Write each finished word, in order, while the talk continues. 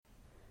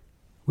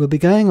We'll be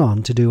going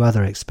on to do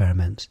other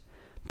experiments,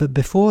 but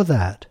before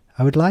that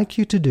I would like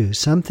you to do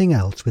something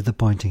else with the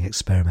pointing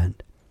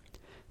experiment.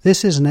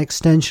 This is an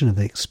extension of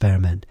the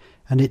experiment,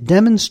 and it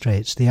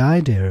demonstrates the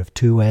idea of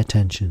two-way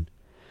attention.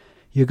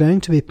 You're going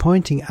to be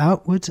pointing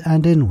outwards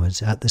and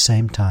inwards at the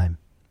same time.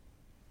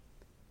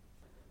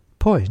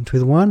 Point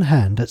with one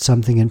hand at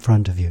something in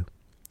front of you.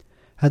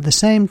 At the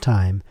same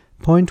time,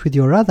 point with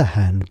your other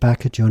hand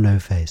back at your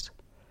no-face.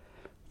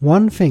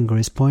 One finger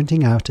is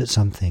pointing out at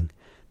something,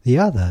 the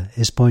other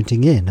is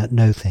pointing in at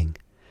nothing.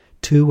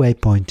 Two-way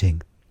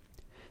pointing.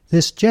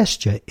 This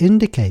gesture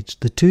indicates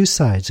the two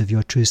sides of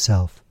your true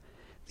self,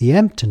 the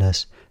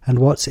emptiness and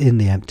what's in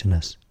the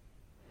emptiness.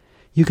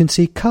 You can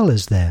see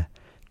colours there,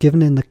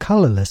 given in the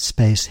colourless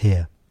space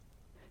here.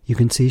 You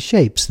can see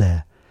shapes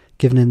there,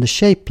 given in the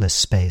shapeless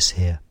space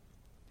here.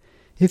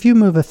 If you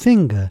move a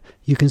finger,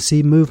 you can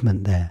see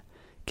movement there,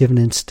 given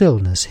in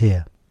stillness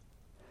here.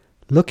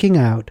 Looking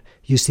out,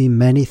 you see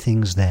many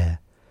things there,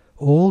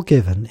 all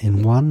given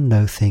in one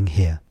no-thing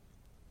here.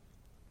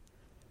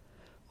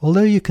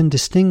 Although you can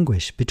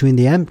distinguish between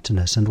the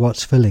emptiness and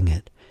what's filling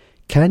it,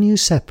 can you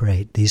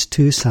separate these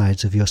two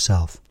sides of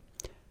yourself?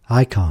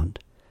 I can't.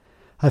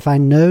 I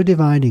find no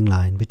dividing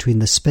line between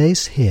the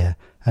space here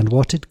and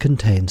what it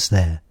contains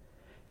there.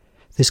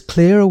 This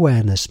clear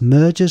awareness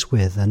merges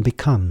with and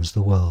becomes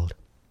the world.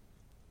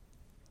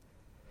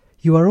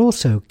 You are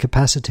also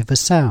capacitive for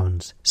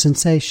sounds,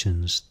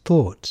 sensations,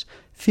 thoughts,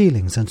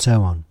 feelings, and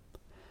so on.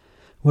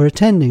 We're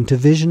attending to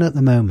vision at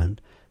the moment,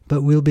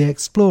 but we'll be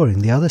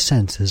exploring the other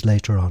senses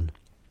later on.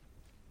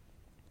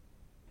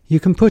 You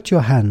can put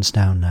your hands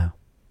down now.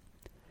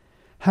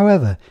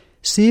 However,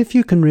 see if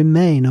you can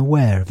remain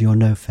aware of your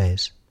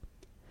no-face.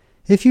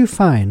 If you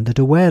find that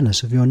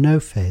awareness of your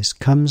no-face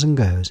comes and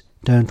goes,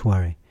 don't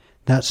worry,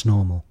 that's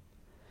normal.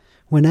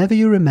 Whenever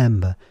you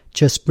remember,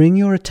 just bring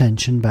your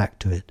attention back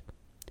to it.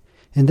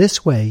 In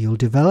this way you'll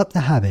develop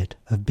the habit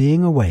of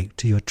being awake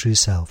to your true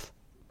self.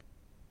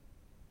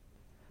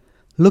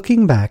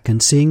 Looking back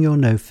and seeing your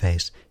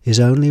no-face is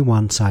only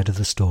one side of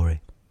the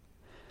story.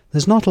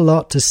 There's not a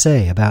lot to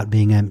say about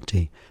being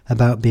empty,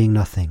 about being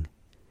nothing.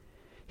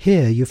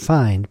 Here you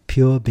find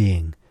pure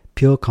being,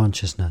 pure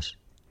consciousness.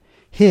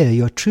 Here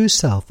your true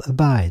self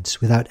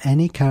abides without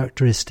any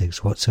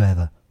characteristics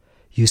whatsoever.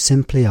 You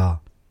simply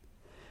are.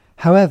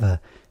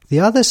 However, the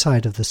other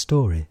side of the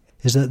story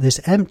is that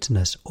this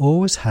emptiness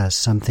always has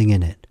something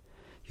in it.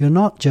 You're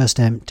not just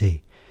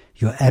empty,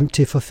 you're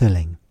empty for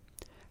filling.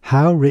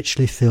 How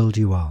richly filled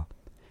you are.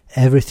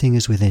 Everything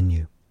is within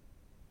you.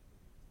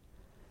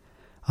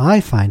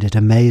 I find it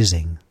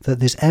amazing that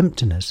this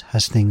emptiness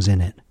has things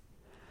in it.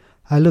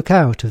 I look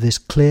out of this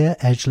clear,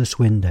 edgeless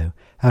window,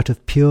 out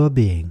of pure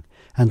being,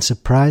 and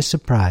surprise,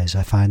 surprise,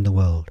 I find the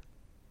world.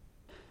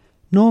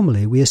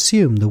 Normally we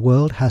assume the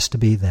world has to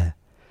be there,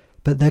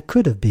 but there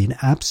could have been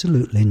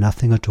absolutely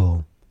nothing at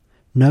all.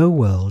 No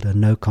world and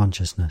no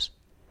consciousness.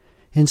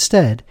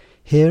 Instead,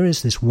 here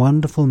is this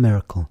wonderful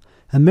miracle,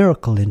 a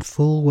miracle in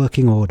full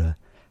working order,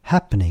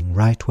 happening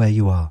right where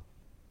you are.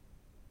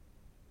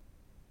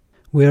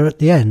 We are at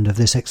the end of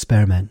this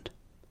experiment.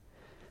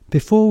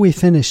 Before we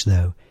finish,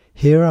 though,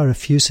 here are a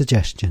few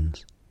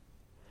suggestions.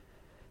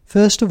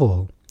 First of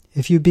all,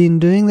 if you've been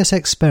doing this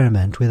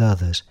experiment with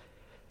others,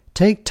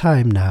 take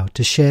time now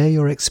to share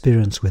your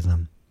experience with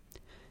them.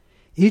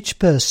 Each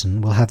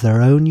person will have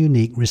their own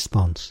unique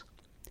response.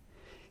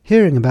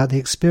 Hearing about the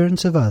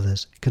experience of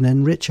others can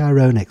enrich our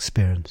own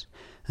experience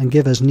and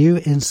give us new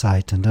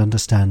insight and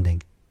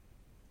understanding.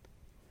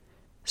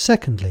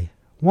 Secondly,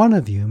 one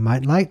of you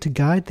might like to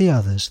guide the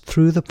others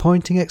through the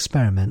pointing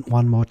experiment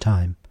one more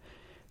time,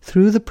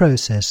 through the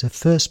process of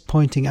first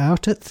pointing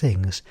out at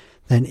things,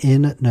 then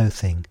in at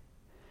nothing.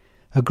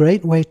 A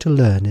great way to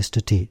learn is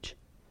to teach.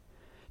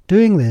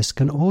 Doing this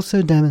can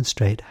also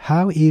demonstrate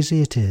how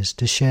easy it is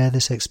to share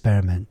this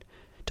experiment,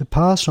 to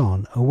pass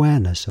on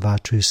awareness of our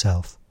true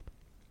self.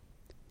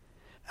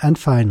 And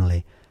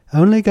finally,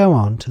 only go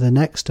on to the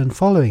next and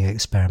following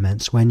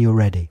experiments when you're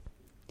ready.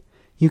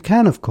 You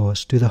can, of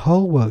course, do the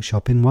whole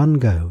workshop in one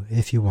go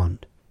if you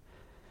want.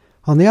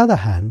 On the other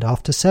hand,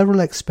 after several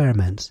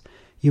experiments,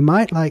 you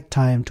might like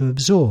time to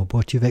absorb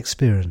what you've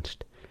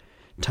experienced,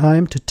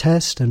 time to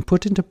test and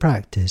put into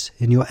practice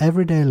in your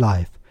everyday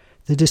life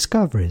the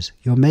discoveries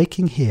you're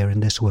making here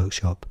in this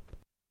workshop.